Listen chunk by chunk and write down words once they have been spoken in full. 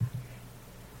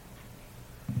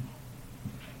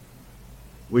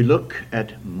we look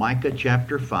at Micah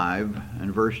chapter 5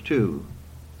 and verse 2.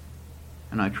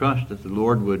 And I trust that the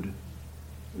Lord would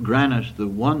grant us the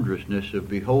wondrousness of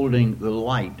beholding the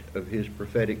light of his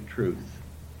prophetic truth.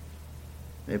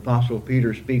 The Apostle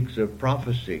Peter speaks of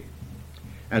prophecy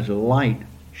as a light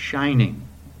shining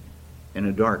in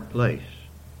a dark place.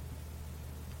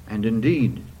 And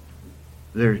indeed,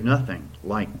 there's nothing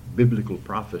like biblical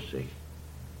prophecy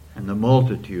and the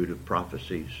multitude of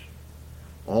prophecies,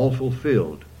 all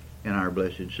fulfilled in our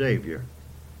blessed Savior.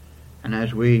 And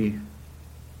as we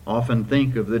often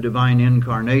think of the divine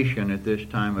incarnation at this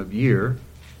time of year,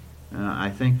 I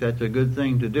think that's a good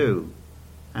thing to do,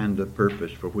 and the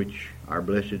purpose for which our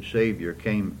blessed Savior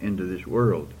came into this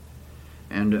world.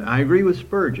 And I agree with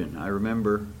Spurgeon. I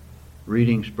remember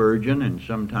reading Spurgeon, and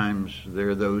sometimes there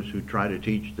are those who try to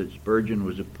teach that Spurgeon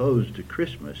was opposed to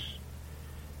Christmas.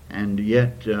 And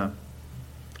yet,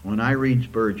 when I read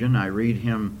Spurgeon, I read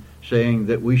him saying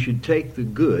that we should take the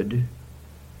good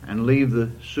and leave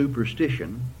the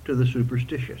superstition to the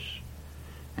superstitious,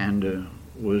 and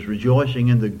was rejoicing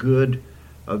in the good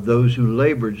of those who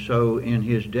labored so in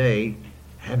his day,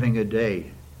 having a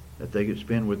day that they could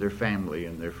spend with their family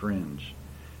and their friends.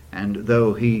 And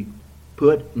though he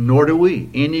put, nor do we,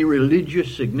 any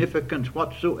religious significance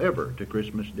whatsoever to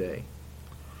Christmas Day.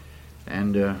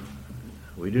 And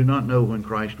we do not know when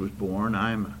Christ was born.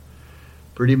 I'm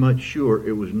pretty much sure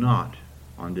it was not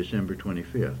on December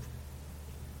 25th.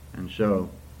 And so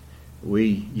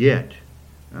we yet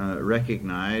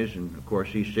recognize, and of course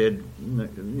he said,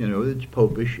 it's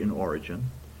popish in origin,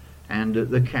 and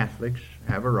the Catholics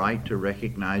have a right to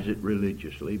recognize it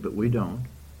religiously, but we don't.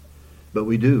 But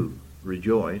we do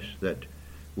rejoice that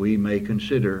we may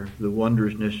consider the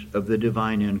wondrousness of the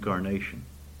divine incarnation.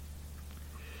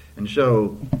 And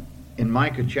so, in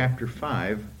Micah chapter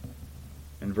 5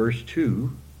 and verse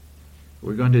 2,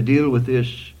 we're going to deal with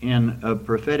this in a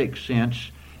prophetic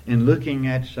sense in looking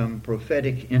at some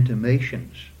prophetic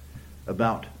intimations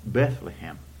about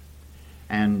Bethlehem.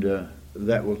 And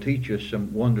that will teach us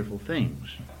some wonderful things,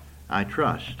 I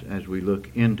trust, as we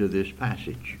look into this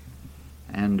passage.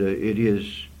 And it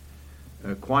is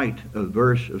quite a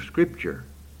verse of Scripture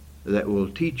that will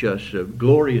teach us of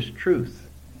glorious truth.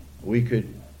 We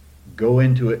could go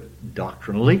into it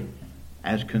doctrinally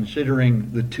as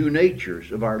considering the two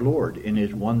natures of our Lord in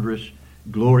his wondrous,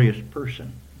 glorious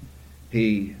person.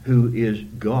 He who is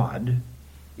God,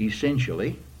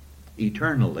 essentially,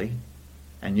 eternally,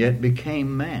 and yet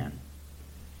became man.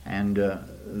 And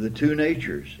the two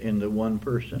natures in the one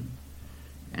person.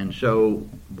 And so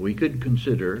we could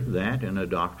consider that in a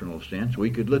doctrinal sense. We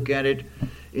could look at it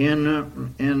in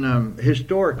a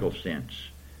historical sense,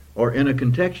 or in a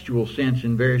contextual sense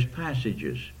in various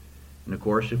passages. And of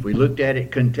course, if we looked at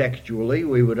it contextually,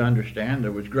 we would understand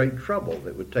there was great trouble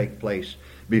that would take place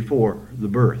before the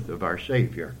birth of our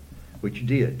Savior, which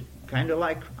did. Kind of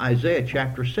like Isaiah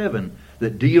chapter 7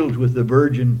 that deals with the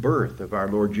virgin birth of our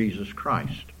Lord Jesus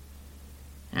Christ.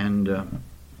 And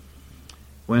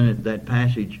when that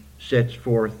passage sets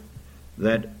forth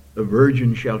that a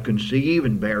virgin shall conceive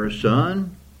and bear a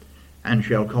son, and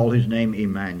shall call his name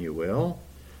Emmanuel,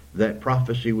 that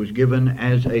prophecy was given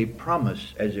as a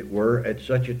promise, as it were, at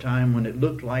such a time when it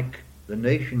looked like the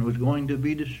nation was going to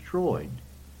be destroyed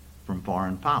from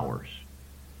foreign powers.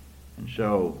 And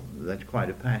so that's quite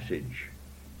a passage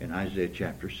in Isaiah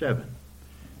chapter 7.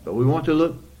 But we want to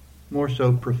look more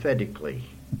so prophetically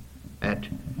at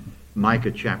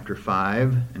Micah chapter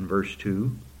 5 and verse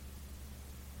 2.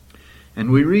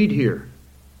 And we read here,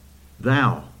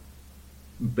 "Thou,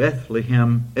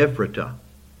 Bethlehem Ephratah,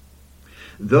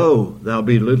 though thou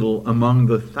be little among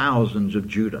the thousands of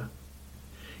Judah,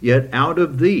 yet out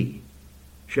of thee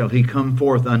shall he come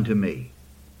forth unto me,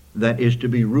 that is to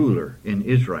be ruler in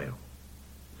Israel,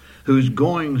 whose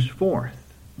goings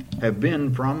forth have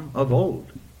been from of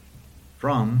old,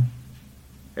 from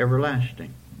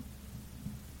everlasting."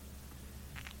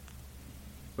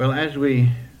 Well, as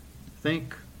we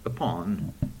think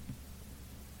upon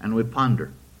and we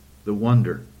ponder the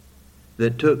wonder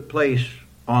that took place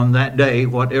on that day,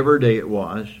 whatever day it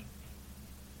was,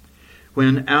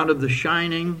 when out of the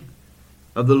shining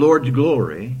of the Lord's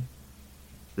glory,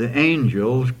 the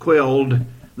angels quelled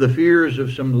the fears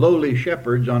of some lowly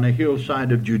shepherds on a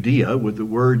hillside of Judea with the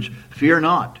words, "Fear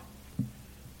not,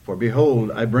 for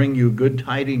behold, I bring you good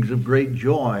tidings of great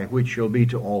joy, which shall be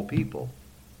to all people.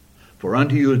 For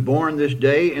unto you is born this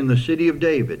day in the city of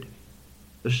David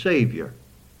a Savior,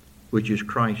 which is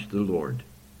Christ the Lord."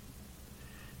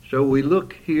 So we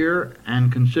look here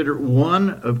and consider one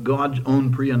of God's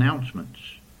own pre-announcements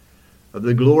of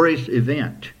the glorious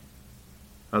event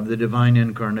of the divine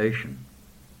incarnation.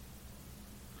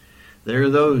 There are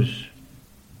those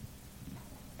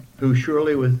who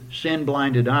surely with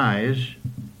sin-blinded eyes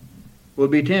will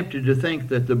be tempted to think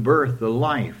that the birth, the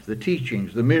life, the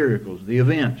teachings, the miracles, the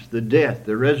events, the death,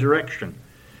 the resurrection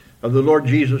of the Lord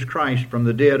Jesus Christ from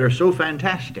the dead are so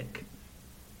fantastic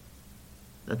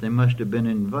that they must have been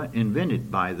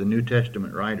invented by the New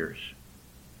Testament writers.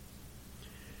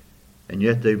 And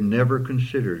yet they've never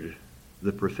considered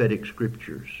the prophetic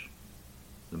scriptures,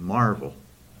 the marvel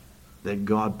that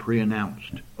God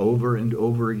pre-announced over and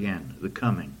over again, the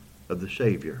coming of the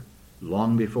Savior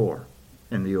long before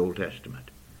in the Old Testament.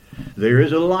 There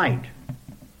is a light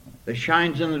that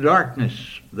shines in the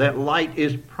darkness. That light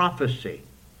is prophecy.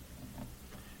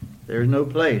 There is no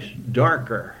place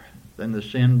darker than the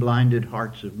sin-blinded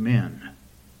hearts of men.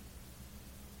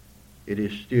 It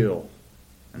is still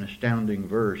an astounding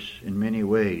verse in many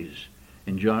ways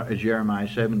in Jeremiah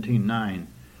 17:9,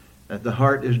 that the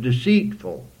heart is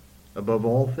deceitful above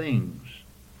all things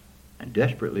and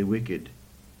desperately wicked.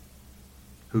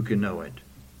 Who can know it?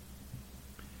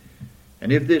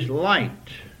 And if this light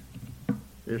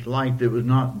that was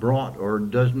not brought or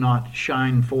does not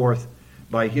shine forth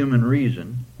by human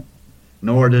reason,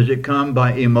 nor does it come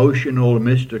by emotional or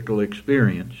mystical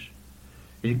experience,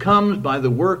 it comes by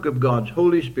the work of God's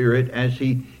Holy Spirit as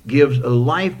He gives a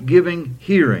life-giving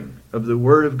hearing of the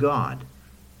Word of God.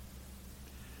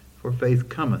 For faith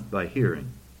cometh by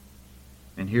hearing,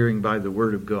 and hearing by the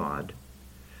Word of God.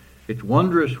 It's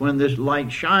wondrous when this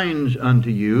light shines unto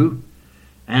you,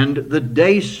 and the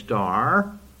day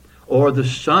star, or the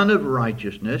sun of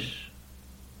righteousness,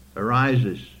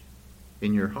 arises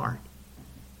in your heart.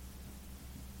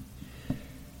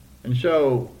 And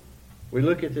so, we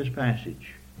look at this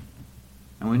passage,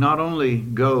 and we not only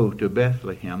go to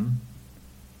Bethlehem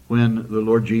when the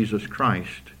Lord Jesus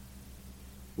Christ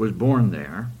was born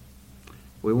there,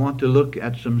 we want to look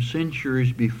at some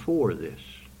centuries before this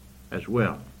as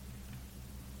well,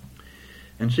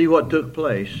 and see what took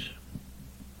place.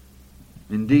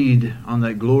 Indeed, on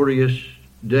that glorious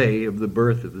day of the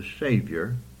birth of the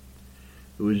Savior,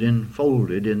 who was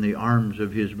enfolded in the arms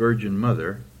of his Virgin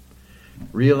Mother,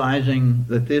 realizing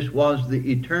that this was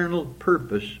the eternal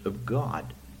purpose of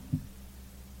God.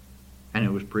 And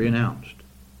it was pre-announced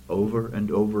over and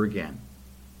over again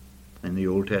in the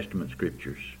Old Testament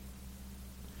scriptures.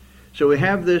 So we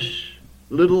have this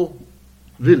little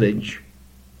village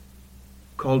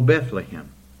called Bethlehem.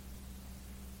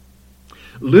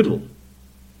 Little,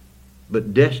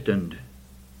 but destined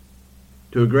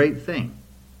to a great thing.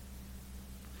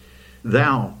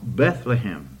 Thou,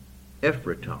 Bethlehem,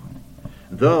 Ephratah,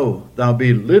 though thou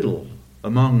be little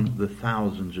among the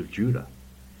thousands of Judah,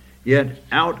 yet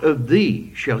out of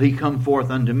thee shall he come forth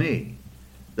unto me,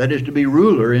 that is to be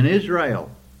ruler in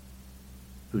Israel,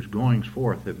 whose goings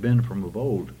forth have been from of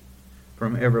old,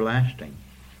 from everlasting.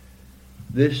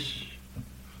 This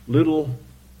little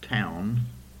town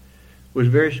was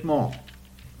very small.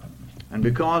 And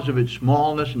because of its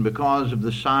smallness and because of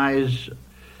the size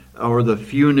or the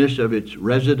fewness of its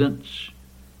residents,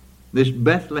 this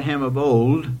Bethlehem of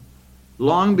old,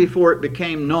 long before it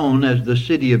became known as the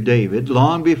city of David,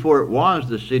 long before it was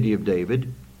the city of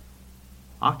David,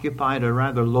 occupied a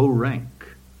rather low rank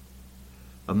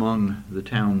among the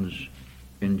towns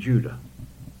in Judah.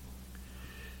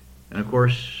 And of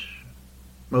course,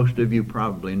 most of you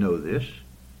probably know this,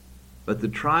 but the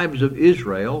tribes of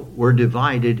Israel were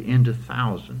divided into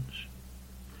thousands.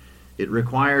 It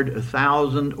required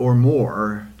 1,000 or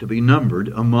more to be numbered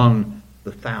among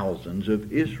the thousands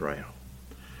of Israel,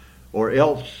 or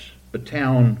else a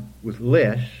town with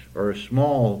less, or a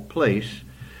small place,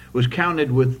 was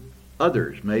counted with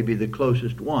others, maybe the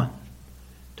closest one,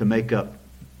 to make up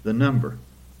the number.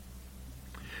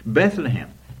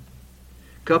 Bethlehem,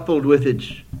 coupled with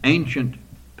its ancient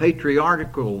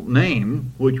patriarchal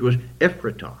name, which was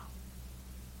Ephratah.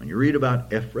 When you read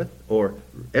about Ephrath or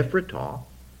Ephratah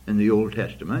in the Old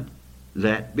Testament,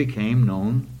 that became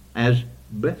known as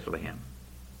Bethlehem.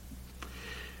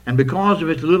 And because of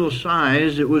its little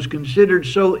size, it was considered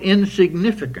so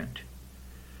insignificant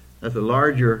that the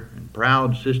larger and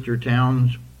proud sister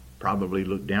towns probably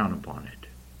looked down upon it,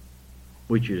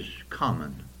 which is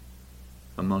common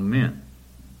among men.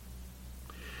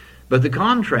 But the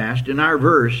contrast in our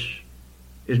verse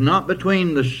is not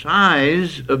between the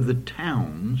size of the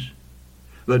towns,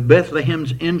 but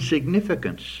Bethlehem's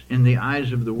insignificance in the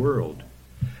eyes of the world,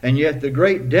 and yet the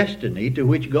great destiny to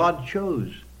which God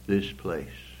chose this place.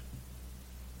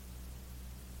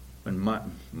 When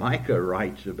Micah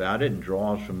writes about it and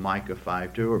draws from Micah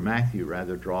 5:2, or Matthew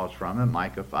rather draws from it,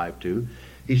 Micah 5:2,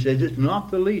 he says it's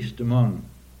not the least among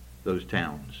those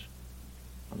towns.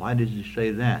 Why does he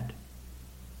say that?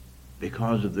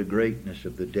 because of the greatness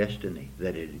of the destiny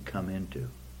that it had come into.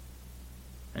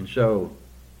 And so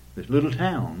this little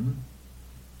town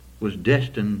was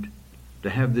destined to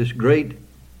have this great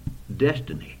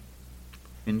destiny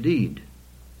indeed.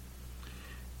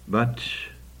 But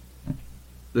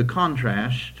the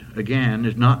contrast, again,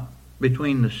 is not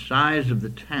between the size of the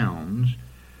towns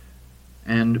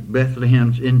and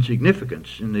Bethlehem's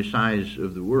insignificance in the size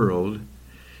of the world,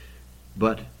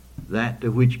 but that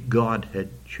to which God had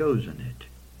chosen it.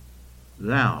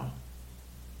 Thou,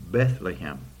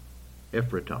 Bethlehem,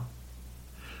 Ephratah,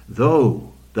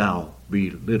 though thou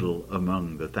be little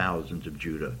among the thousands of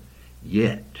Judah,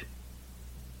 yet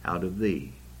out of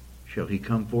thee shall he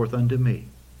come forth unto me,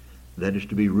 that is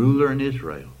to be ruler in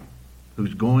Israel,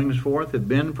 whose goings forth have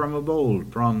been from of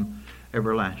old, from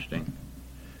everlasting.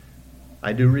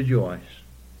 I do rejoice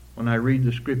when I read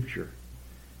the Scripture,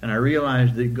 and I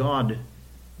realize that God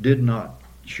did not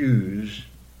choose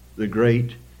the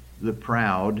great, the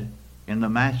proud, and the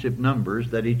massive numbers,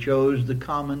 that he chose the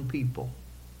common people.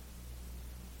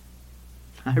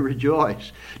 I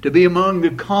rejoice to be among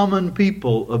the common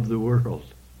people of the world.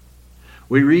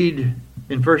 We read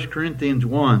in 1 Corinthians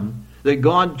 1 that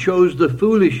God chose the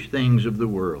foolish things of the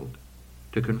world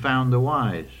to confound the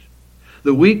wise,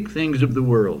 the weak things of the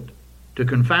world to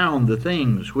confound the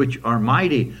things which are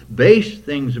mighty, base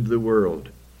things of the world,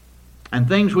 and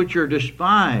things which are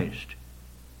despised,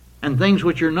 and things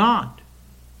which are not,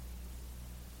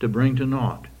 to bring to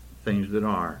naught things that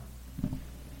are.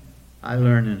 I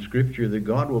learn in Scripture that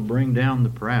God will bring down the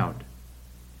proud.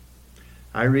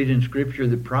 I read in Scripture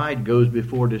that pride goes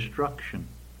before destruction,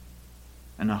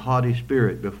 and a haughty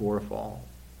spirit before a fall.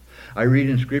 I read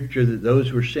in Scripture that those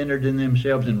who are centered in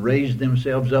themselves and raise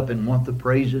themselves up and want the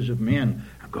praises of men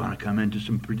are going to come into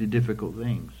some pretty difficult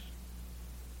things.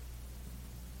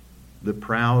 The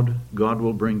proud God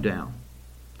will bring down,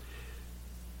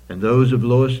 and those of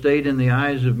low estate in the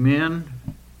eyes of men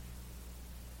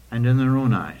and in their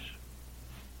own eyes.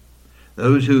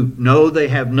 Those who know they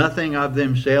have nothing of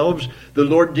themselves, the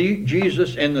Lord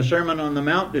Jesus in the Sermon on the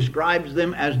Mount describes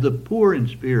them as the poor in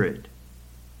spirit.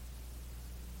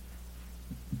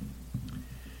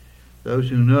 Those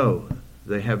who know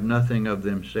they have nothing of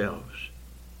themselves,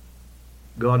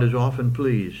 God is often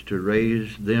pleased to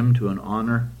raise them to an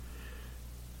honor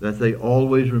that they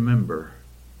always remember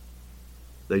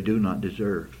they do not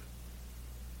deserve.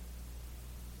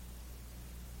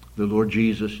 The Lord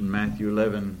Jesus in Matthew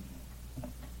 11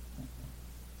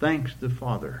 thanks the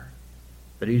Father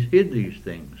that he's hid these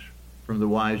things from the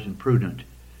wise and prudent,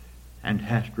 and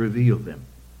hast revealed them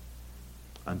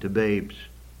unto babes.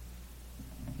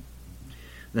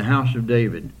 The house of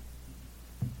David,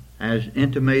 as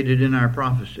intimated in our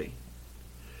prophecy,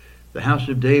 the house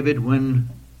of David when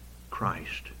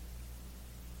Christ,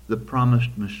 the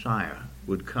promised Messiah,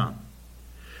 would come,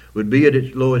 would be at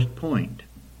its lowest point.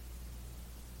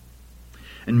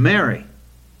 And Mary,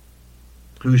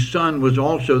 whose son was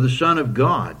also the Son of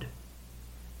God,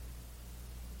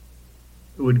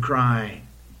 would cry,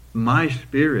 my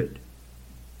spirit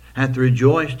hath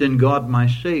rejoiced in God my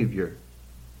Savior,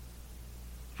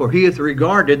 for he hath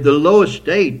regarded the low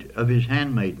estate of his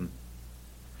handmaiden.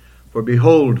 For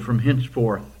behold, from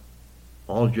henceforth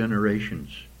all generations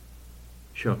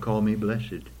shall call me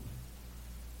blessed.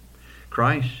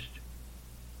 Christ,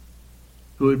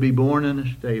 who would be born in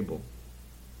a stable.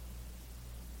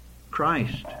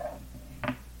 Christ,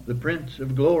 the Prince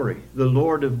of Glory, the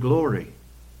Lord of Glory.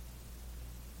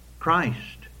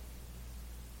 Christ,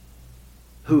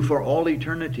 who for all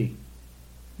eternity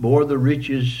bore the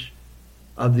riches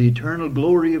of the eternal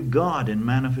glory of God in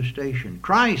manifestation.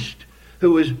 Christ,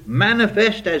 who was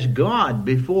manifest as God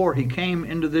before he came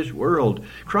into this world.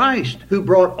 Christ, who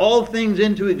brought all things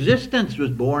into existence,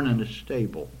 was born in a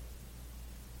stable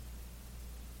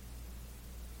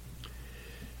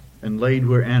and laid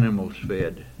where animals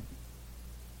fed.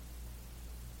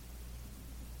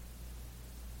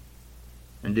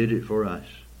 And did it for us.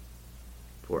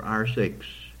 For our sakes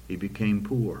he became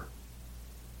poor,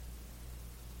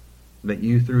 that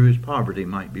you through his poverty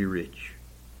might be rich.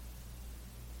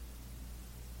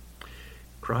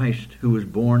 Christ, who was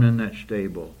born in that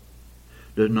stable,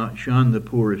 does not shun the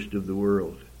poorest of the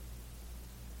world,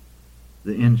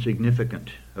 the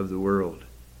insignificant of the world,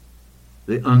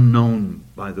 the unknown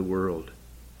by the world,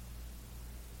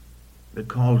 but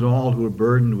calls all who are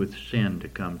burdened with sin to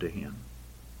come to him.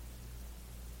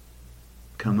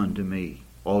 Come unto me,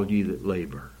 all ye that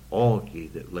labor,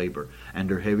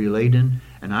 and are heavy laden,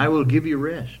 and I will give you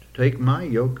rest. Take my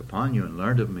yoke upon you and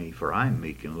learn of me, for I am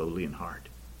meek and lowly in heart.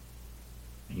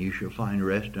 And you shall find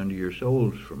rest unto your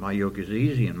souls, for my yoke is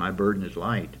easy and my burden is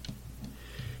light.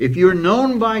 If you're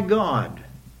known by God,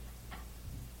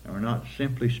 and we're not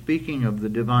simply speaking of the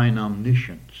divine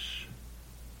omniscience,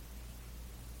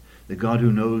 the God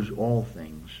who knows all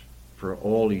things for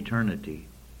all eternity,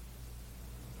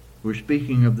 we're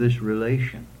speaking of this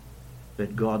relation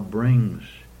that God brings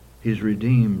His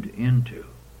redeemed into.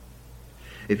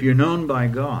 If you're known by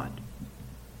God,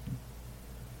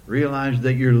 realize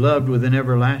that you're loved with an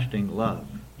everlasting love,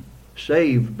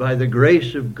 saved by the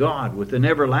grace of God with an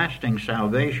everlasting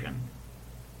salvation.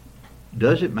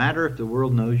 Does it matter if the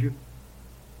world knows you?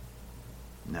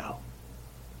 No.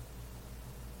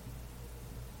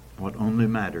 What only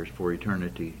matters for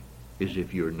eternity is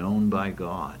if you're known by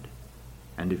God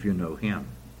and if you know Him.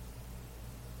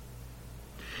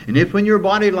 And if when your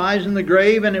body lies in the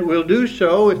grave, and it will do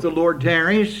so if the Lord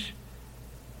tarries,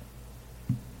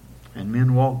 and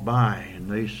men walk by and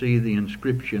they see the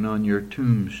inscription on your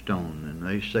tombstone and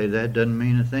they say, that doesn't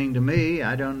mean a thing to me,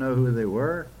 I don't know who they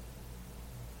were.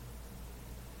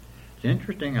 It's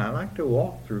interesting, I like to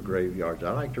walk through graveyards.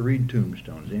 I like to read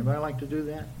tombstones. Anybody like to do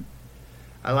that?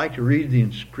 I like to read the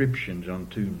inscriptions on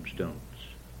tombstones.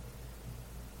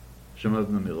 Some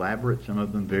of them elaborate, some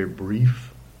of them very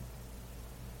brief.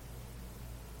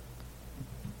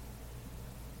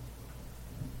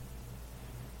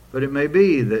 But it may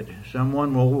be that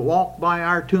someone will walk by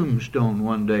our tombstone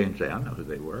one day and say, I know who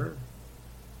they were.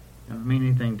 It doesn't mean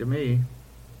anything to me.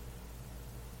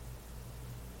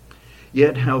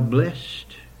 Yet how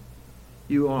blessed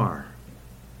you are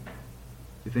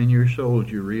if in your souls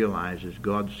you realize, as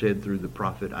God said through the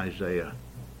prophet Isaiah,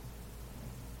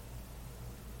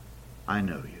 I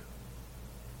know you.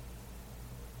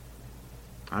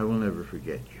 I will never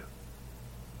forget you.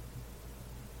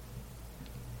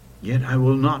 Yet I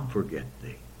will not forget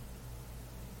thee.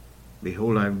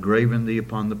 Behold, I have graven thee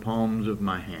upon the palms of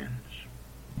my hands.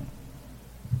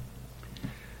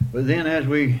 But then as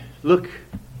we look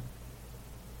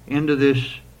into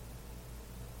this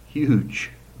huge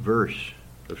verse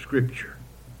of Scripture,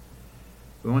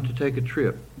 we want to take a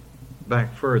trip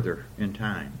back further in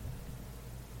time.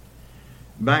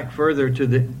 Back further to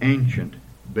the ancient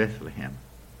Bethlehem,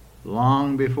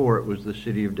 long before it was the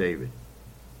city of David.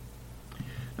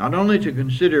 Not only to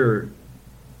consider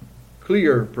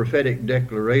clear prophetic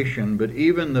declaration, but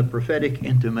even the prophetic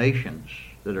intimations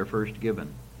that are first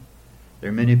given.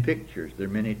 There are many pictures, there are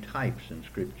many types in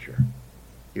Scripture.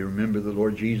 You remember the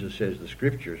Lord Jesus says, the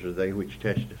Scriptures are they which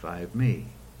testify of me.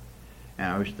 And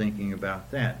I was thinking about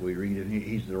that. We read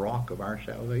He's the rock of our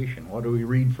salvation. What do we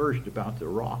read first about the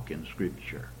rock in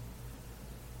Scripture?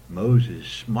 Moses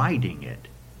smiting it.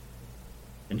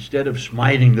 Instead of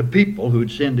smiting the people who'd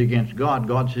sinned against God,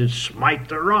 God says, smite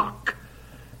the rock.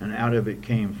 And out of it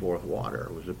came forth water.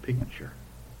 It was a picture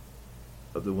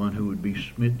of the one who would be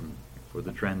smitten for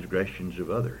the transgressions of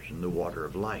others and the water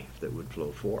of life that would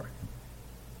flow forth.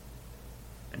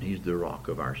 And He's the rock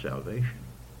of our salvation.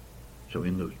 So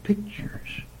in those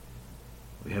pictures,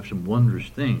 we have some wondrous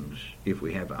things if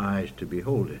we have eyes to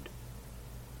behold it.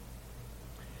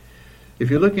 If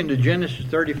you look into Genesis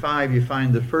 35, you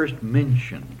find the first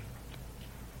mention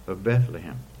of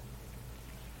Bethlehem.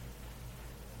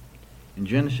 In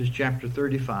Genesis chapter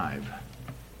 35,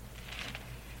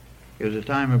 it was a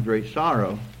time of great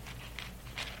sorrow.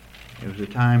 It was a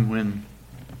time when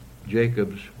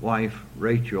Jacob's wife,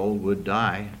 Rachel, would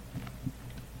die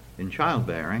in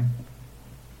childbearing.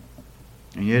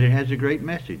 And yet it has a great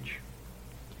message.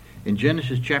 In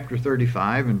Genesis chapter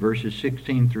 35, in verses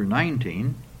 16 through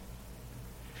 19,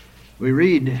 we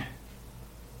read,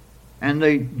 and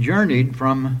they journeyed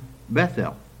from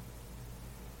Bethel.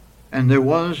 And there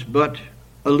was but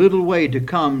a little way to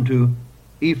come to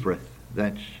Ephrath,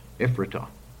 that's Ephratah,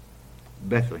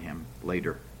 Bethlehem,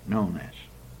 later known as,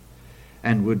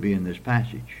 and would be in this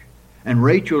passage. And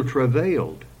Rachel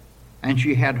travailed, and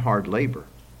she had hard labor.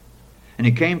 And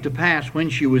it came to pass,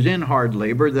 when she was in hard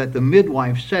labor, that the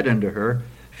midwife said unto her,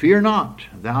 Fear not,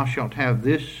 thou shalt have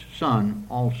this son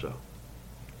also.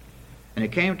 And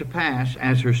it came to pass,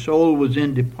 as her soul was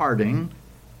in departing,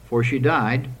 for she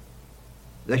died,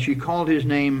 that she called his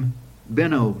name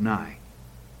Benoni.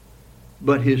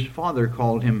 But his father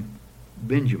called him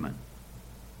Benjamin.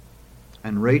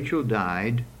 And Rachel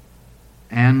died,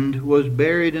 and was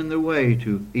buried in the way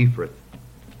to Ephrath,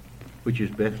 which is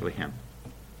Bethlehem.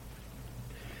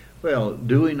 Well,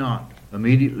 do we not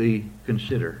immediately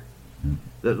consider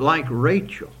that, like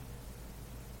Rachel,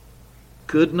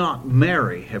 could not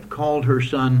Mary have called her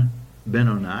son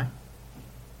Benoni?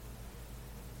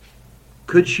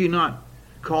 Could she not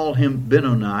call him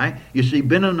Benoni? You see,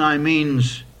 Benoni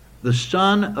means the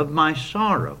son of my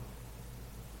sorrow.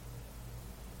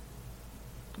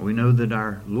 We know that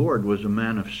our Lord was a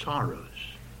man of sorrows.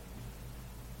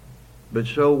 But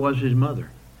so was his mother,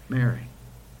 Mary.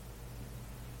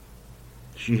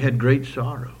 She had great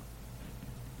sorrow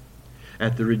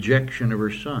at the rejection of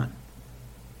her son.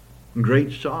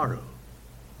 Great sorrow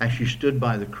as she stood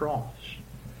by the cross.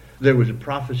 There was a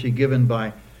prophecy given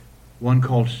by one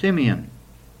called Simeon,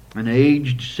 an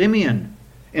aged Simeon,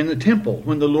 in the temple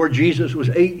when the Lord Jesus was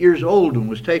 8 years old and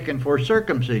was taken for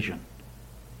circumcision.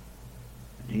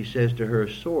 And he says to her,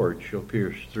 a sword shall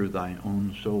pierce through thine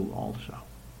own soul also.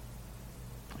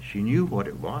 She knew what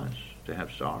it was to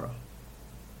have sorrow.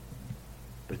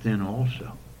 But then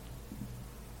also,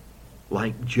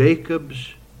 like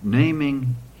Jacob's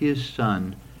naming his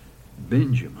son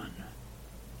Benjamin,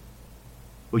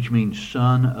 which means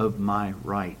son of my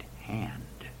right hand.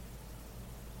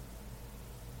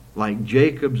 Like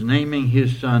Jacob's naming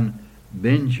his son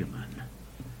Benjamin,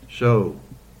 so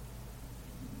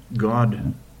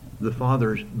God the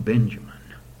Father's Benjamin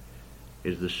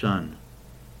is the son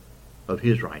of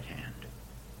his right hand.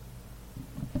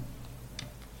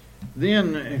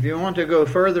 Then, if you want to go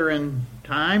further in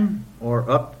time, or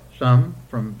up some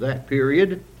from that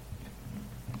period,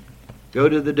 go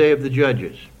to the day of the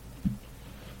Judges.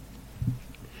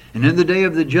 And in the day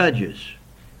of the Judges,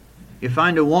 you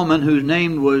find a woman whose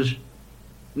name was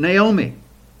Naomi.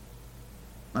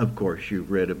 Of course,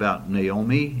 you've read about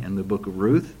Naomi in the book of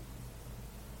Ruth.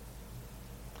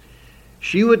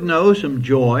 She would know some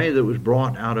joy that was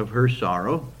brought out of her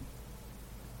sorrow.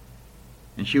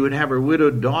 And she would have her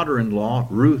widowed daughter-in-law,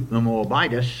 Ruth the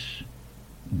Moabitess,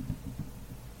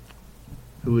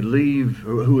 who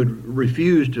would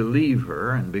refuse to leave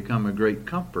her and become a great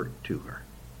comfort to her.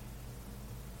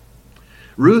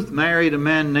 Ruth married a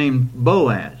man named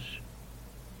Boaz.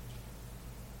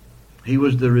 He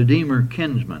was the Redeemer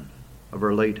kinsman of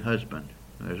her late husband.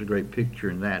 There's a great picture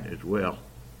in that as well.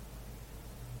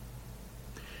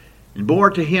 And bore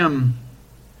to him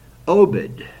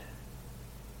Obed.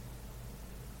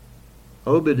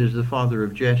 Obed is the father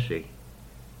of Jesse.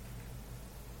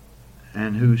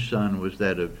 And whose son was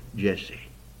that of Jesse?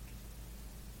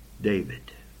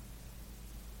 David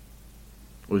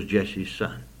was Jesse's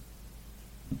son.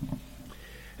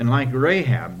 And like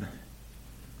Rahab,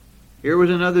 here was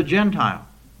another Gentile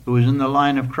who was in the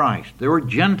line of Christ. There were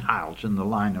Gentiles in the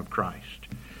line of Christ.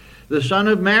 The son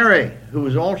of Mary, who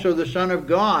was also the Son of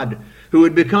God, who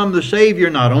would become the Savior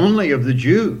not only of the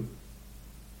Jew,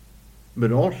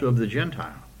 but also of the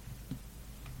Gentile.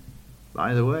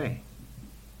 By the way,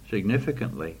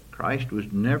 significantly, Christ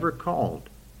was never called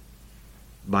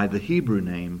by the Hebrew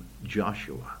name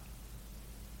Joshua,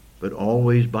 but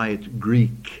always by its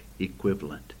Greek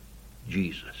equivalent,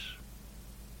 Jesus.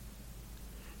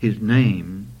 His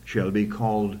name shall be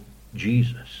called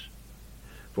Jesus,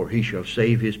 for he shall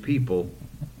save his people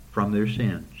from their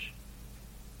sins.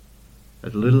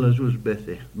 As little as was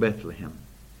Bethlehem,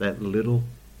 that little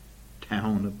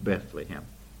town of Bethlehem,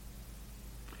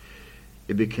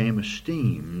 it became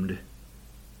esteemed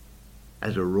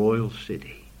as a royal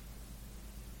city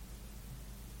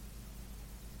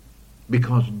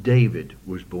because David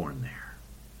was born there.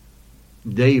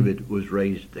 David was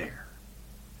raised there.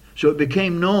 So it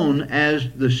became known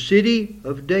as the city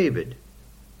of David.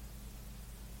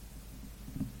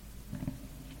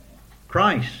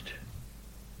 Christ,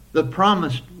 the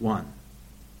promised one,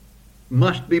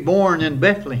 must be born in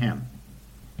Bethlehem.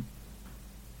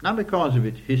 Not because of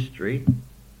its history,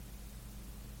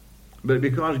 but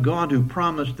because God, who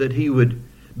promised that he would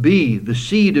be the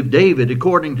seed of David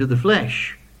according to the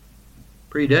flesh,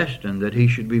 predestined that he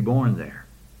should be born there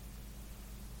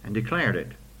and declared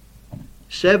it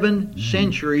 7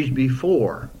 centuries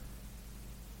before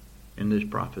in this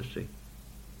prophecy.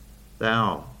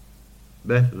 Thou,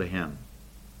 Bethlehem,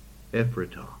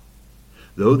 Ephratah,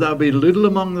 though thou be little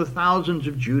among the thousands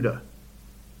of Judah,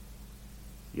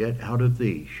 yet out of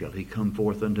thee shall he come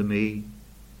forth unto me,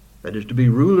 that is to be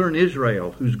ruler in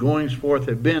Israel, whose goings forth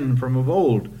have been from of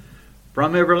old,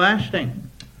 from everlasting.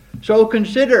 So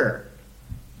consider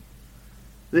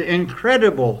the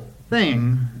incredible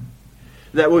thing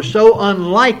that was so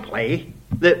unlikely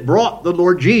that brought the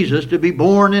Lord Jesus to be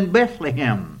born in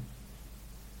Bethlehem.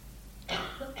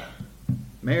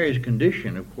 Mary's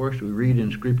condition, of course, we read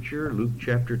in Scripture, Luke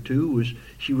chapter 2, was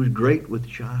she was great with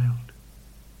child.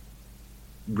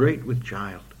 Great with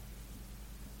child.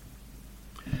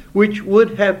 Which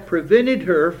would have prevented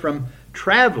her from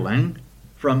traveling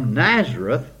from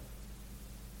Nazareth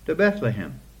to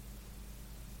Bethlehem.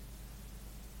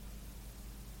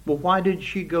 Well, why did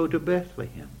she go to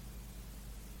Bethlehem?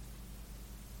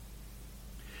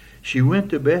 She went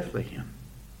to Bethlehem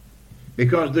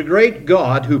Because the great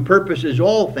God who purposes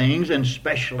all things, and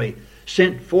specially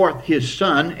sent forth his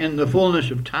Son in the fullness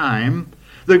of time,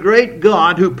 the great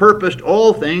God who purposed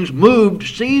all things moved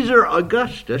Caesar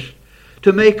Augustus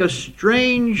to make a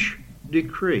strange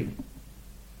decree,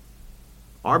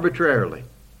 arbitrarily,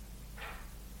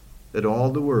 that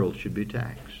all the world should be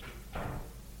taxed.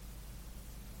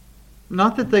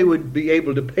 Not that they would be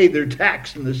able to pay their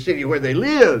tax in the city where they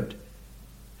lived.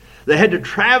 They had to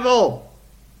travel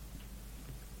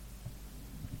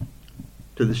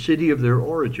to the city of their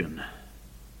origin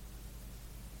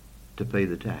to pay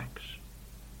the tax.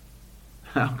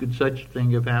 How could such a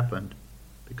thing have happened?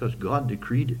 Because God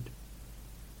decreed it.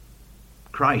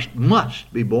 Christ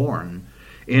must be born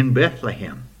in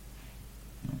Bethlehem.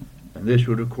 And this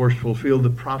would, of course, fulfill the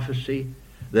prophecy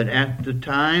that at the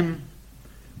time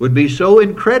would be so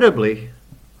incredibly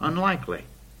unlikely.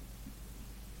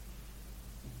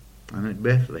 And at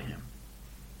Bethlehem,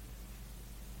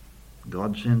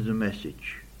 God sends a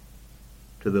message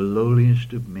to the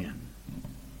lowliest of men,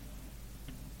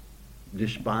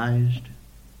 despised,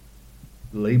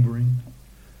 laboring,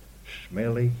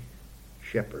 smelly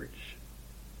shepherds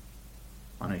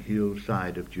on a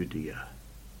hillside of Judea.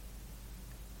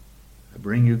 I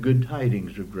bring you good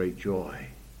tidings of great joy.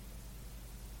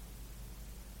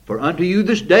 For unto you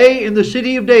this day in the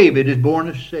city of David is born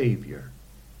a Savior,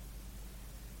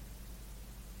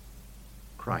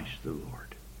 Christ the Lord.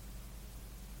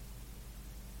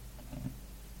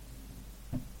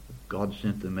 God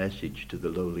sent the message to the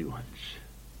lowly ones.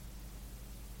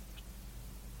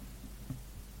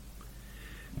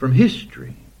 From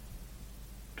history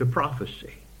to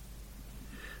prophecy,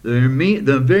 the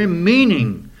very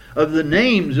meaning of the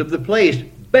names of the place,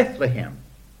 Bethlehem,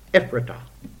 Ephratah,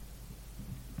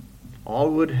 all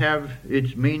would have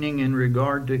its meaning in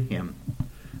regard to him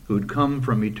who would come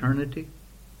from eternity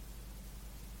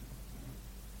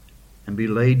and be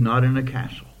laid not in a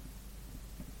castle,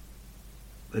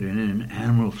 but in an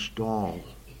animal stall.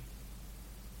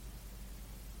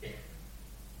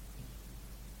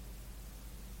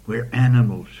 Where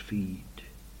animals feed.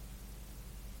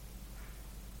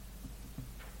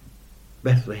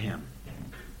 Bethlehem.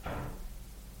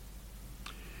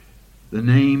 The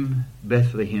name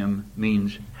Bethlehem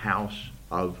means house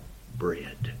of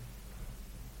bread.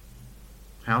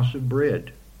 House of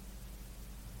bread.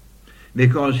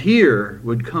 Because here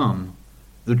would come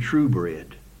the true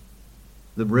bread,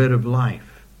 the bread of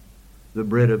life, the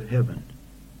bread of heaven,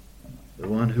 the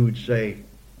one who would say,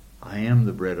 I am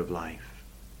the bread of life.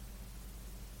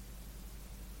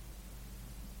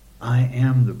 I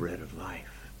am the bread of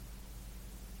life.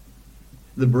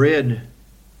 The bread,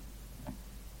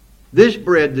 this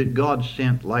bread that God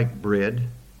sent like bread,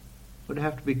 would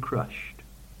have to be crushed.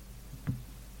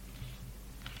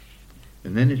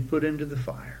 And then it's put into the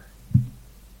fire.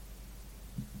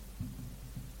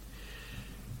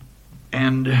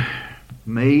 And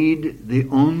made the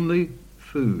only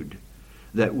food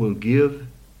that will give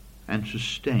and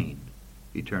sustain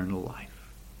eternal life.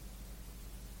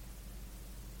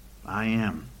 I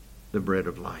am the bread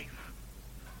of life.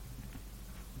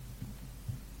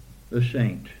 The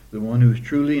saint, the one who is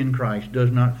truly in Christ,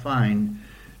 does not find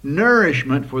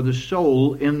nourishment for the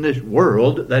soul in this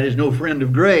world that is no friend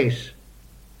of grace.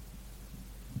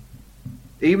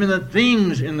 Even the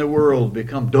things in the world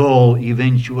become dull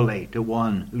eventually to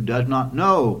one who does not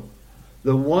know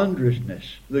the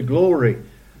wondrousness, the glory,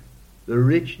 the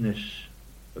richness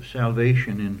of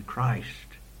salvation in Christ.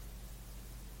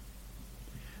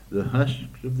 The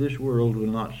husks of this world will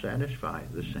not satisfy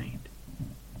the saint.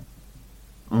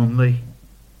 Only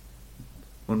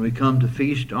when we come to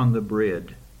feast on the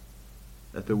bread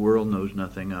that the world knows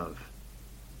nothing of.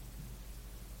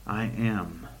 I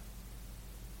am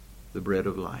the bread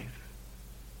of life.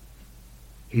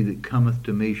 He that cometh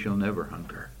to me shall never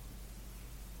hunger,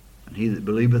 and he that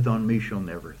believeth on me shall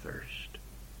never thirst.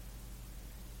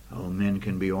 Oh, men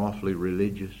can be awfully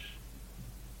religious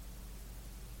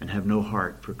and have no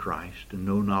heart for Christ and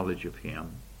no knowledge of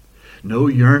him, no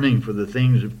yearning for the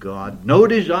things of God, no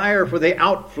desire for the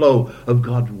outflow of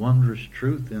God's wondrous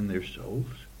truth in their souls,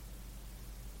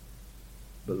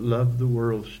 but love the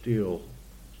world still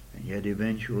and yet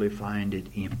eventually find it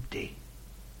empty.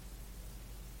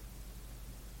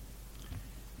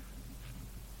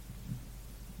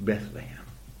 Bethlehem.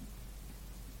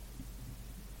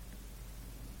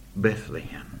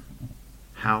 Bethlehem,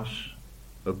 house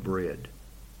of bread.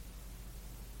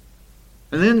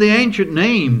 And then the ancient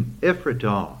name,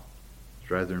 Ephratah, is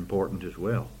rather important as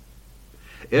well.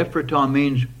 Ephratah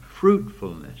means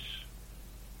fruitfulness.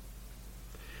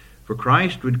 For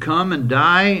Christ would come and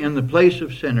die in the place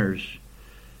of sinners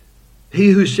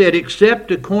He who said,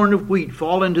 except a corn of wheat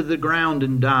fall into the ground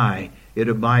and die, it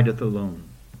abideth alone.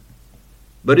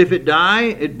 But if it die,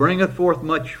 it bringeth forth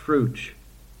much fruit.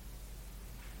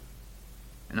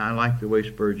 And I like the way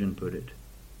Spurgeon put it.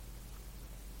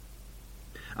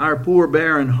 Our poor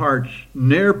barren hearts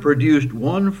ne'er produced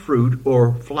one fruit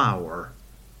or flower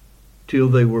till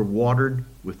they were watered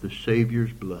with the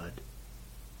Savior's blood.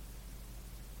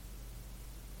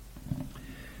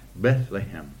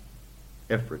 Bethlehem,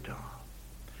 Ephratah,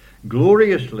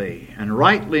 gloriously and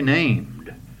rightly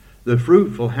named, the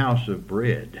fruitful house of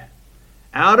bread,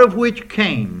 out of which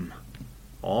came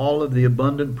all of the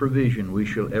abundant provision we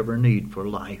shall ever need for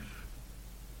life,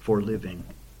 for living,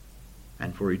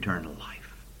 and for eternal life.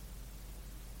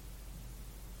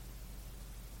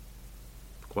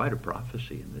 Quite a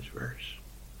prophecy in this verse.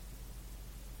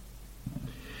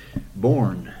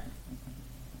 Born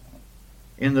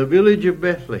in the village of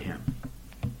Bethlehem.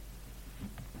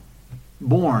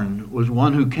 Born was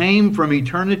one who came from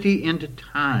eternity into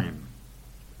time.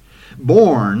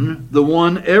 Born the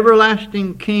one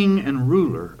everlasting King and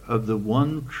ruler of the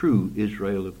one true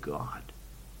Israel of God.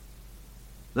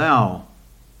 Thou,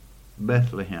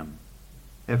 Bethlehem,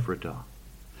 Ephratah,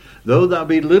 though thou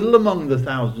be little among the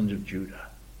thousands of Judah,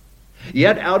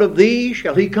 yet out of thee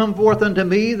shall he come forth unto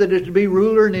me that is to be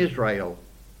ruler in Israel,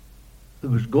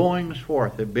 whose goings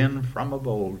forth have been from of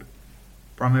old,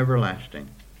 from everlasting,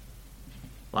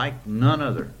 like none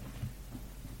other,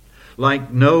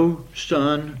 like no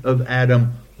son of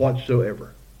Adam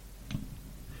whatsoever.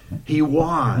 He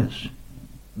was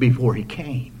before he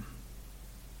came.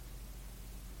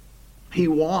 He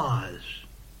was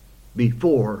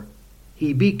before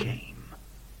he became.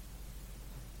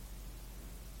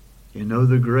 You know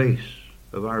the grace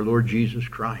of our Lord Jesus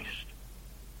Christ,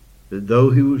 that though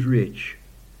he was rich,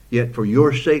 yet for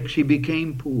your sakes he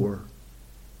became poor,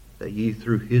 that ye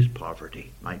through his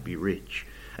poverty might be rich,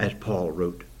 as Paul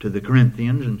wrote to the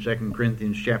Corinthians in 2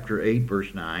 Corinthians chapter 8,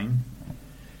 verse 9.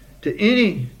 To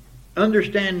any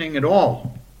understanding at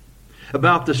all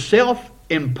about the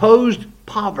self-imposed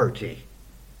poverty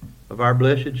of our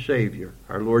blessed Savior,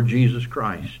 our Lord Jesus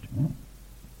Christ,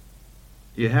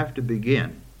 you have to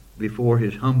begin before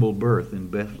his humble birth in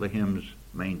Bethlehem's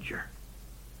manger.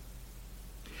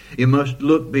 You must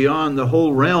look beyond the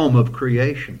whole realm of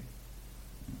creation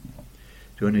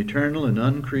to an eternal and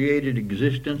uncreated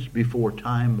existence before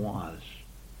time was,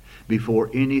 before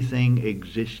anything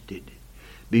existed,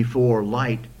 before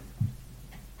light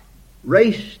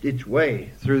raced its way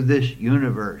through this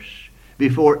universe,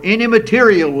 before any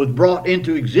material was brought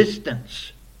into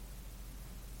existence.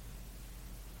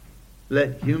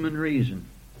 Let human reason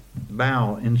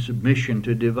bow in submission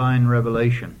to divine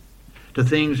revelation, to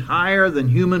things higher than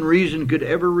human reason could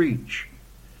ever reach,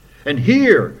 and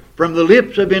hear from the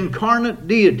lips of incarnate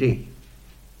deity,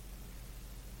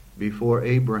 before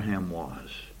Abraham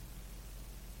was,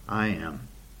 I am.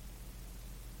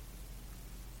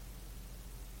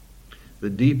 The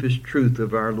deepest truth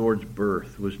of our Lord's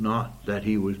birth was not that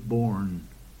he was born,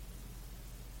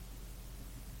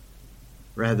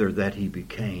 rather that he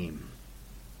became.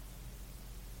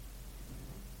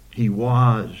 He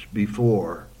was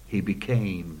before he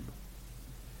became.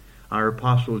 Our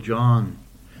Apostle John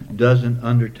doesn't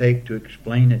undertake to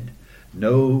explain it.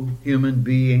 No human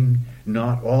being,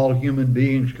 not all human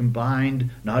beings combined,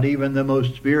 not even the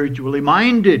most spiritually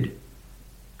minded,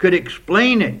 could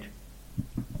explain it.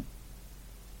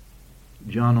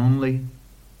 John only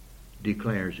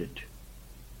declares it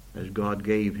as God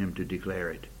gave him to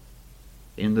declare it.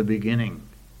 In the beginning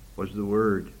was the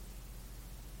Word,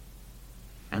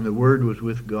 and the Word was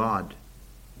with God,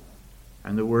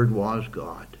 and the Word was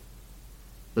God.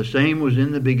 The same was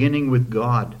in the beginning with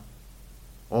God.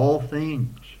 All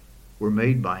things were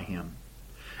made by him,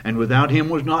 and without him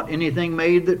was not anything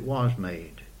made that was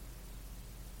made.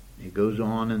 He goes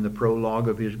on in the prologue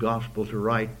of his gospel to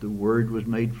write, the Word was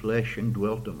made flesh and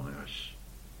dwelt among us.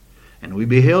 And we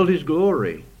beheld his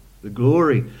glory, the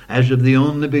glory as of the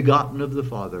only begotten of the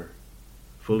Father,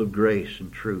 full of grace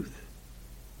and truth.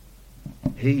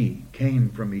 He came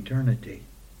from eternity.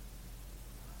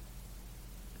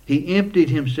 He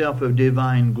emptied himself of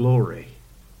divine glory,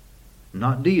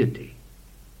 not deity.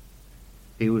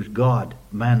 He was God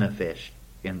manifest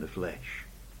in the flesh.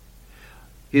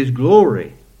 His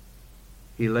glory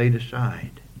he laid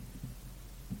aside.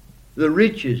 The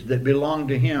riches that belonged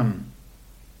to him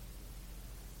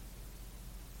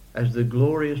as the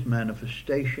glorious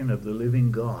manifestation of the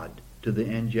living God to the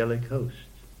angelic hosts,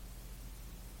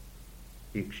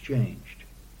 he exchanged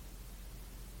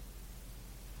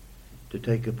to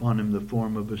take upon him the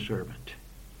form of a servant.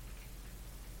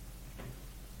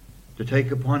 to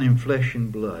take upon him flesh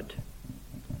and blood,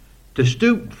 to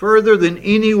stoop further than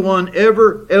anyone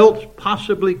ever else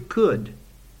possibly could,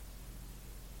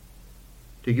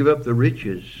 to give up the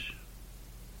riches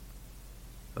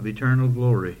of eternal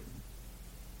glory,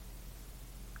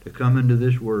 to come into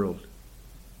this world,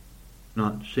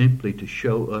 not simply to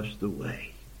show us the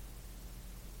way,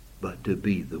 but to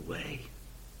be the way.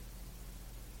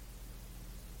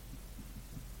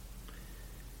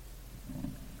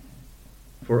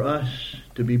 For us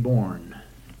to be born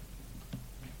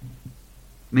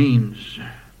means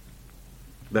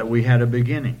that we had a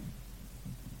beginning.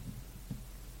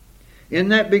 In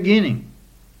that beginning,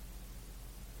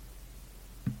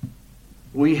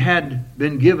 we had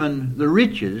been given the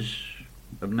riches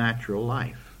of natural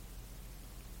life,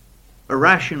 a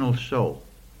rational soul,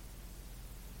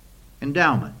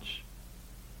 endowments,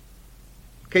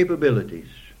 capabilities,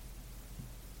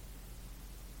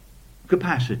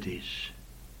 capacities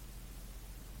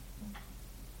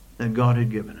that God had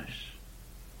given us.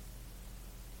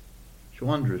 It's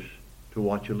wondrous to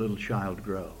watch a little child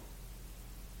grow,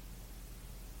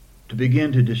 to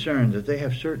begin to discern that they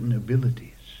have certain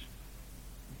abilities,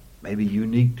 maybe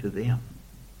unique to them.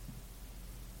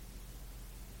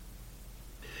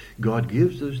 God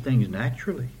gives those things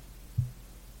naturally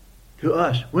to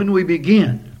us. When we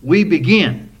begin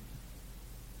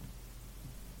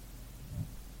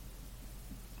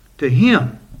to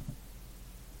Him,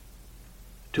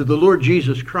 to the Lord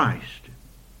Jesus Christ.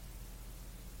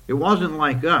 It wasn't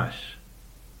like us.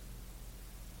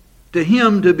 To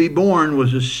Him to be born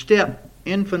was a step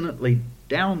infinitely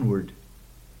downward.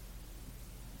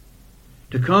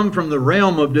 To come from the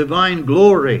realm of divine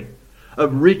glory,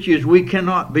 of riches we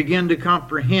cannot begin to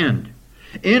comprehend,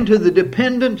 into the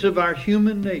dependence of our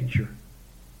human nature.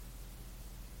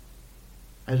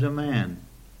 As a man,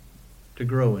 to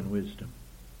grow in wisdom.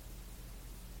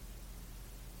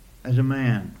 As a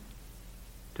man,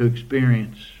 to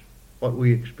experience what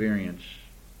we experience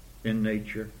in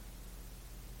nature,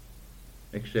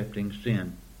 accepting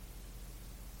sin.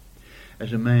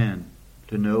 As a man,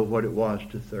 to know what it was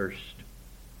to thirst,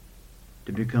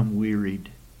 to become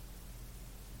wearied.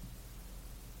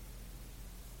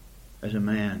 As a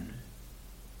man,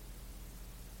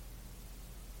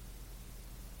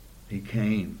 He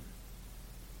came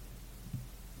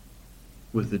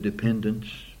with the dependence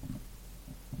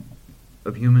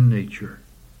of human nature.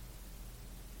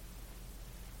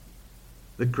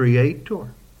 The Creator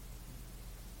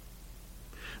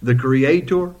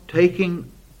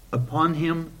taking upon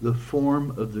Him the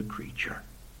form of the creature.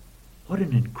 What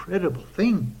an incredible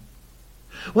thing.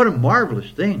 What a marvelous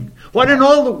thing. What in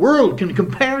all the world can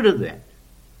compare to that?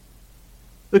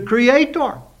 The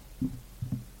Creator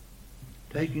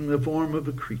taking the form of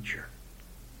a creature.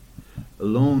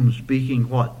 Alone speaking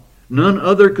what none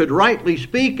other could rightly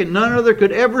speak and none other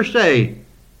could ever say.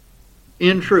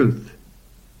 In truth,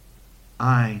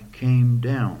 I came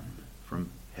down from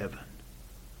heaven.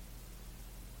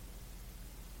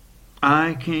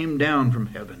 I came down from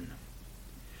heaven.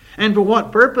 And for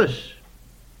what purpose?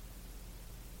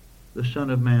 The Son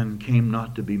of Man came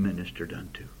not to be ministered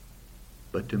unto,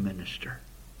 but to minister.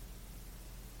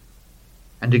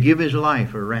 And to give His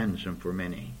life a ransom for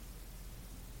many.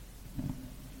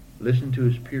 Listen to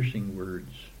His piercing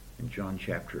words in John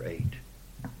chapter 8.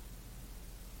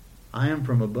 I am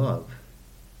from above,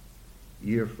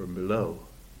 ye are from below.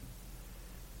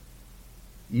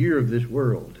 Ye are of this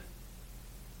world.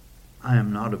 I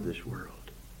am not of this world.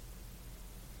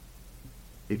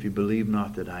 If you believe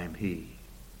not that I am He,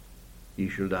 ye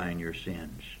shall die in your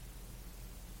sins.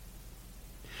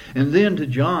 And then to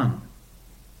John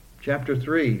chapter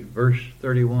 3, verse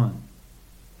 31.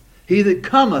 He that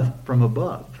cometh from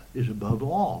above is above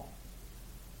all.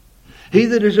 He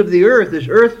that is of the earth is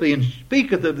earthly and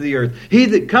speaketh of the earth. He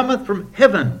that cometh from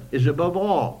heaven is above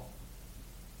all.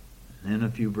 And then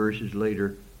a few verses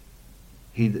later,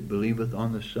 he that believeth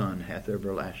on the Son hath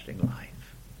everlasting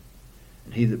life.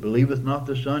 And he that believeth not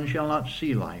the Son shall not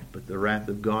see life, but the wrath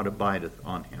of God abideth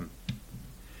on him.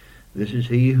 This is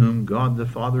He whom God the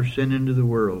Father sent into the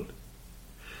world,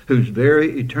 whose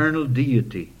very eternal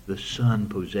deity the Son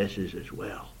possesses as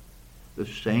well. The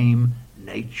same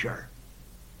nature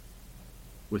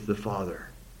with the Father.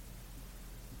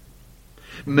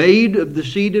 Made of the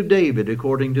seed of David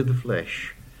according to the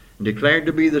flesh, and declared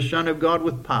to be the Son of God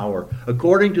with power,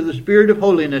 according to the Spirit of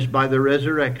holiness by the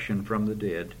resurrection from the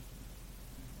dead.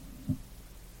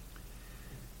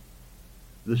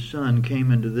 The Son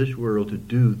came into this world to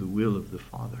do the will of the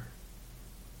Father,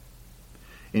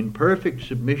 in perfect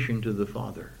submission to the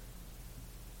Father,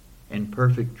 and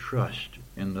perfect trust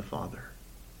in the Father.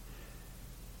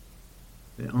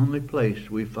 The only place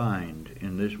we find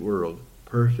in this world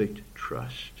perfect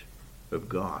trust of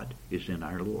God is in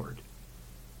our Lord.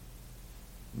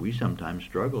 We sometimes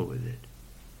struggle with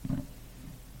it.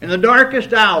 In the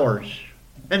darkest hours,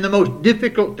 in the most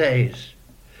difficult days,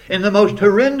 in the most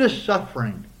horrendous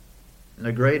suffering, in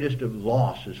the greatest of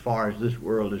loss as far as this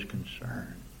world is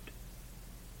concerned,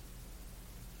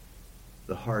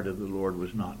 the heart of the Lord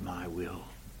was not my will,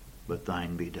 but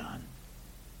thine be done.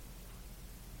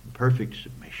 Perfect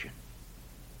submission.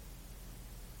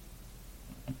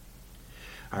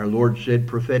 Our Lord said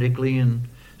prophetically in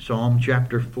Psalm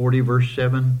chapter 40, verse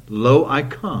 7, Lo, I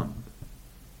come.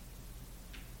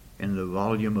 In the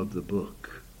volume of the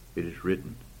book it is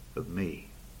written of me.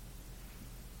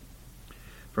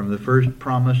 From the first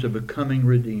promise of a coming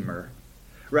Redeemer,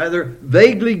 rather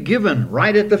vaguely given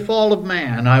right at the fall of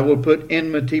man, I will put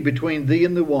enmity between thee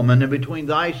and the woman, and between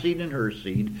thy seed and her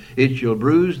seed. It shall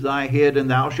bruise thy head,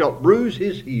 and thou shalt bruise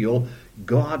his heel.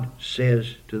 God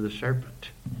says to the serpent.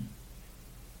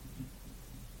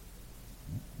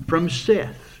 From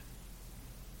Seth,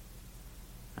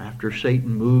 after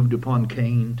Satan moved upon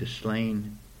Cain to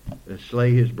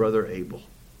slay his brother Abel,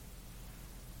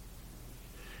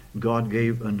 God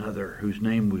gave another whose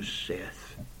name was Seth.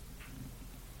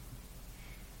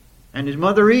 And his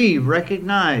mother Eve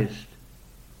recognized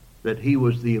that he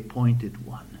was the appointed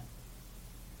one.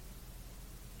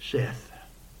 Seth.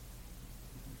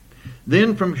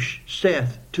 Then from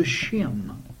Seth to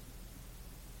Shem.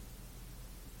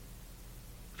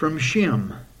 From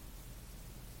Shem,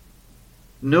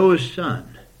 Noah's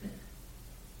son.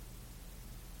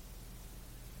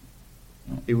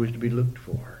 He was to be looked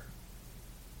for.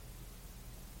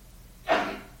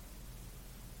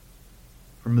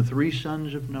 From the three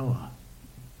sons of Noah,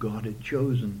 God had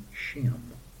chosen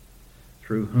Shem,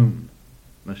 through whom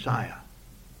Messiah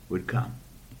would come.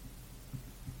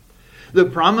 The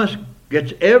promise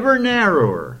gets ever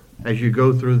narrower as you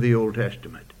go through the Old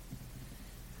Testament.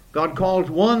 God calls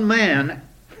one man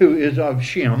who is of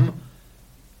Shem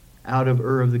out of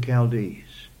Ur of the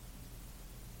Chaldees.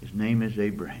 His name is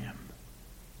Abraham.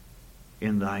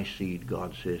 In thy seed,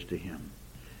 God says to him,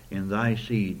 in thy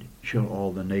seed shall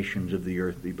all the nations of the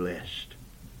earth be blessed.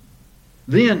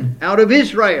 Then out of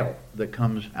Israel, that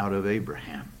comes out of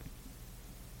Abraham.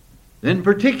 Then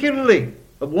particularly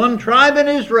of one tribe in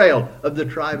Israel, of the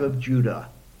tribe of Judah,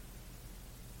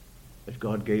 as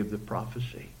God gave the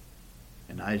prophecy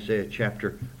in Isaiah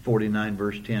chapter 49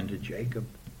 verse 10 to Jacob.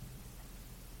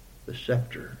 The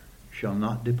scepter shall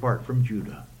not depart from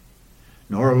Judah,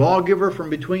 nor a lawgiver from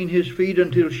between his feet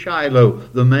until Shiloh,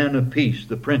 the man of peace,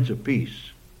 the Prince of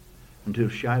Peace, until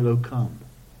Shiloh come.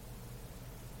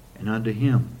 And unto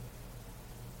him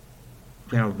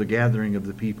shall the gathering of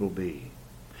the people be.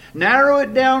 Narrow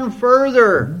it down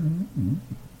further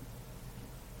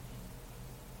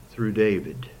through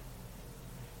David.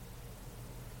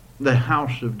 The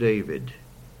house of David.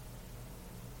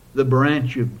 The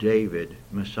branch of David,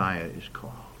 Messiah is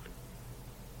called.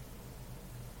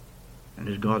 And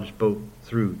as God spoke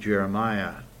through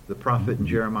Jeremiah, the prophet in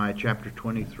Jeremiah chapter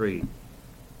 23,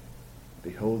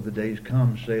 behold, the days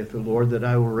come, saith the Lord, that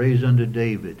I will raise unto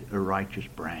David a righteous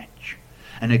branch.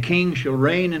 And a king shall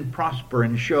reign and prosper,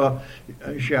 and he shall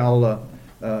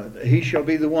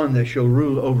be the one that shall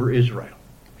rule over Israel.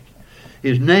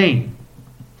 His name,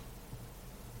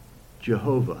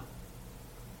 Jehovah,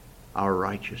 our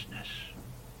righteousness.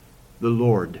 The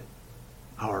Lord,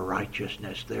 our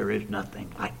righteousness. There is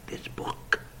nothing like this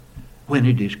book when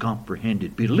it is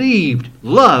comprehended, believed,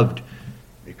 loved,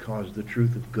 because the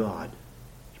truth of God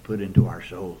is put into our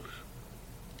souls.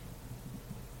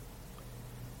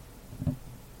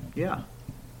 Yeah.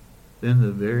 Then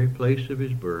the very place of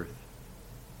his birth.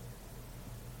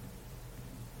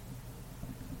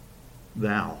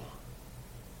 Thou,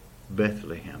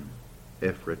 Bethlehem,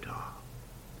 Ephratah,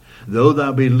 though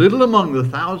thou be little among the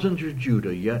thousands of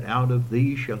Judah, yet out of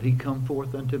thee shall he come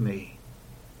forth unto me.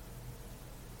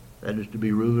 That is to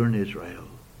be ruler in Israel,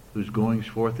 whose goings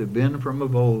forth have been from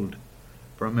of old,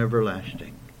 from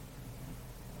everlasting.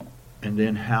 And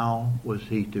then how was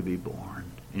he to be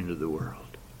born into the world?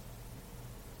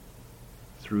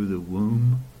 Through the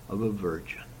womb of a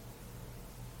virgin.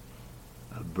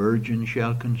 A virgin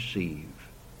shall conceive,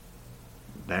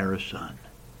 bear a son.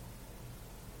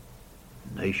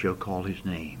 And they shall call his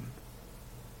name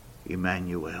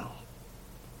Emmanuel.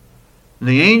 And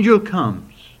the angel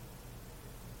comes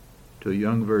to a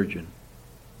young virgin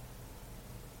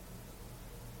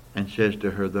and says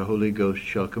to her, the Holy Ghost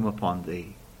shall come upon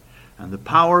thee, and the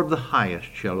power of the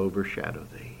highest shall overshadow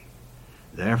thee.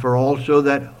 Therefore also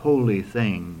that holy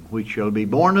thing which shall be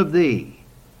born of thee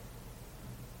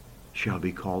shall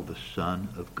be called the Son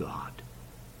of God.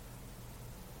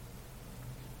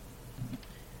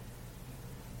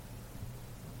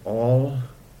 All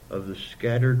of the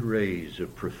scattered rays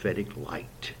of prophetic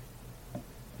light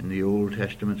in the Old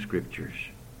Testament Scriptures,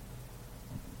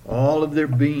 all of their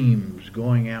beams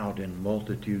going out in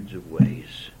multitudes of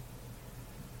ways,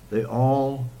 they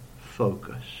all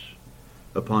focus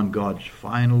upon God's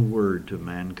final word to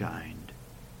mankind,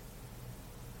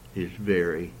 His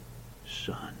very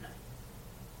Son.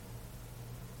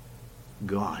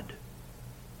 God,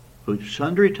 who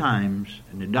sundry times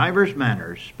and in divers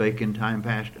manners spake in time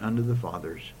past unto the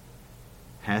fathers,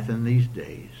 hath in these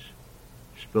days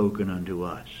spoken unto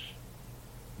us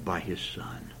by His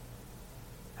Son.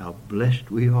 How blessed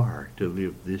we are to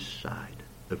live this side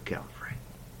of Calvary.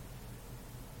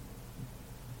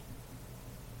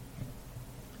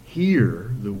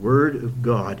 Hear the word of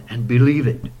God and believe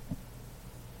it.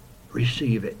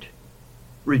 Receive it.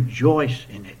 Rejoice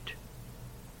in it.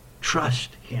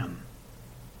 Trust Him.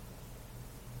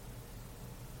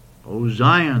 O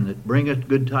Zion, that bringeth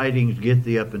good tidings, get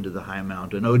thee up into the high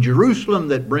mountain. O Jerusalem,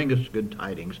 that bringeth good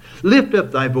tidings, lift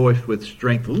up thy voice with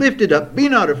strength. Lift it up, be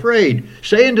not afraid.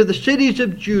 Say unto the cities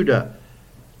of Judah,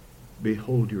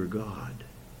 behold your God.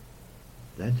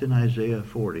 That's in Isaiah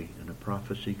 40, in a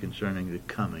prophecy concerning the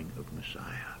coming of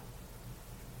Messiah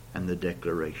and the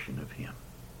declaration of Him.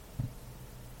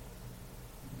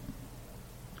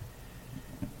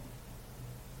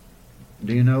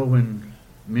 Do you know when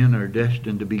men are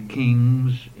destined to be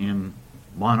kings in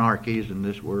monarchies in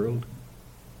this world?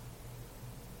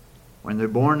 When they're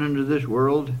born into this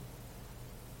world,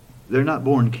 they're not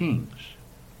born kings.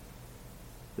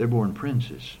 They're born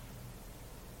princes.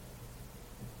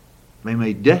 They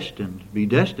may be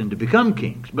destined to become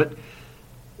kings, but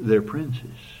they're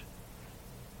princes.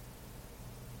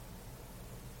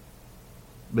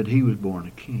 But he was born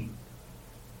a king.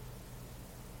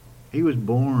 He was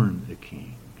born a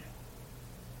king.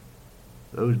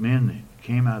 Those men that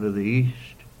came out of the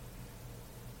east,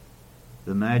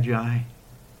 the Magi,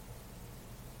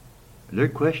 their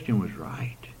question was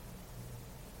right.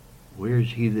 Where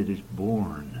is he that is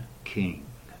born king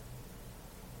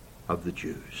of the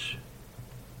Jews?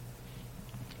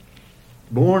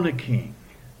 Born a king.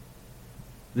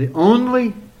 The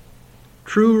only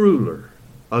true ruler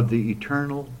of the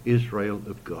eternal Israel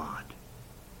of God.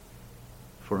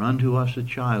 For unto us a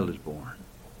child is born,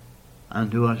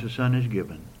 unto us a son is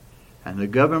given, and the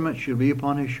government shall be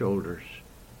upon his shoulders,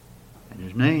 and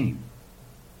his name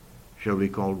shall be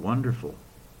called Wonderful,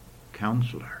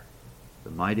 Counselor,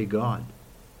 the Mighty God,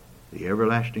 the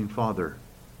Everlasting Father,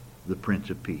 the Prince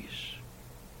of Peace.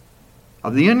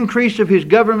 Of the increase of his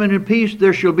government and peace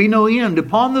there shall be no end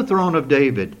upon the throne of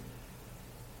David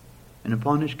and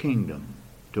upon his kingdom,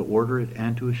 to order it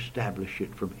and to establish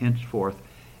it from henceforth,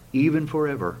 even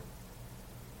forever.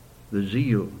 The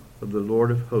zeal of the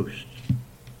Lord of hosts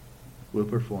will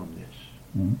perform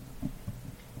this.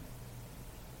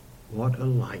 What a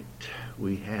light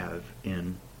we have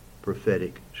in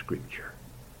prophetic Scripture.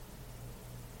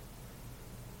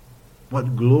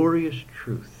 What glorious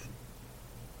truth,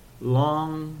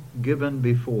 long given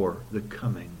before the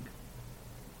coming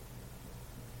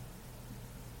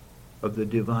of the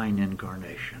divine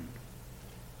incarnation.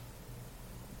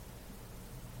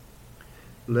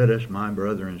 Let us, my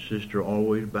brother and sister,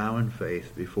 always bow in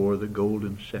faith before the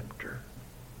golden scepter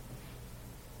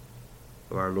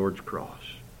of our Lord's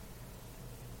cross,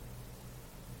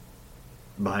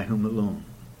 by whom alone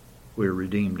we are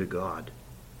redeemed to God,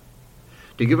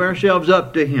 to give ourselves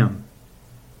up to Him,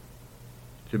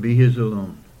 to be His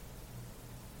alone,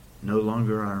 no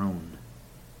longer our own,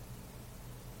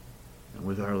 and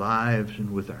with our lives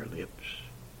and with our lips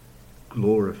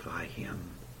glorify Him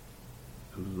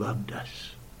who loved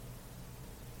us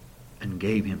and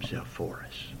gave Himself for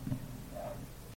us.